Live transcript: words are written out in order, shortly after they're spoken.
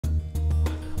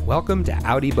Welcome to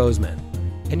Audi Bozeman,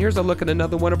 and here's a look at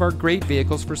another one of our great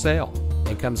vehicles for sale.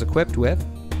 It comes equipped with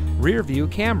rear view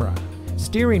camera,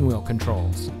 steering wheel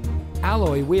controls,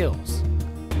 alloy wheels,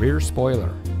 rear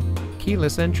spoiler,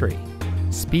 keyless entry,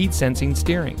 speed sensing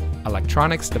steering,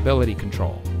 electronic stability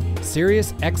control,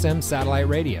 Sirius XM satellite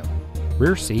radio,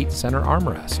 rear seat center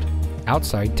armrest,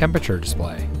 outside temperature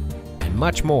display, and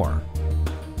much more.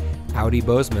 Audi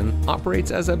Bozeman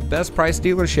operates as a best price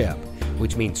dealership,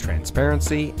 which means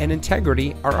transparency and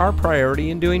integrity are our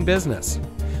priority in doing business.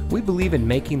 We believe in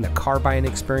making the car buying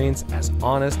experience as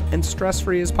honest and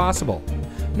stress-free as possible.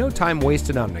 No time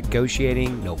wasted on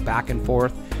negotiating, no back and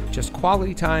forth, just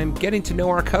quality time getting to know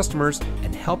our customers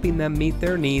and helping them meet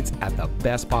their needs at the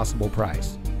best possible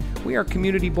price. We are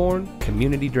community born,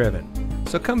 community driven.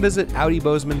 So come visit Audi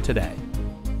Bozeman today.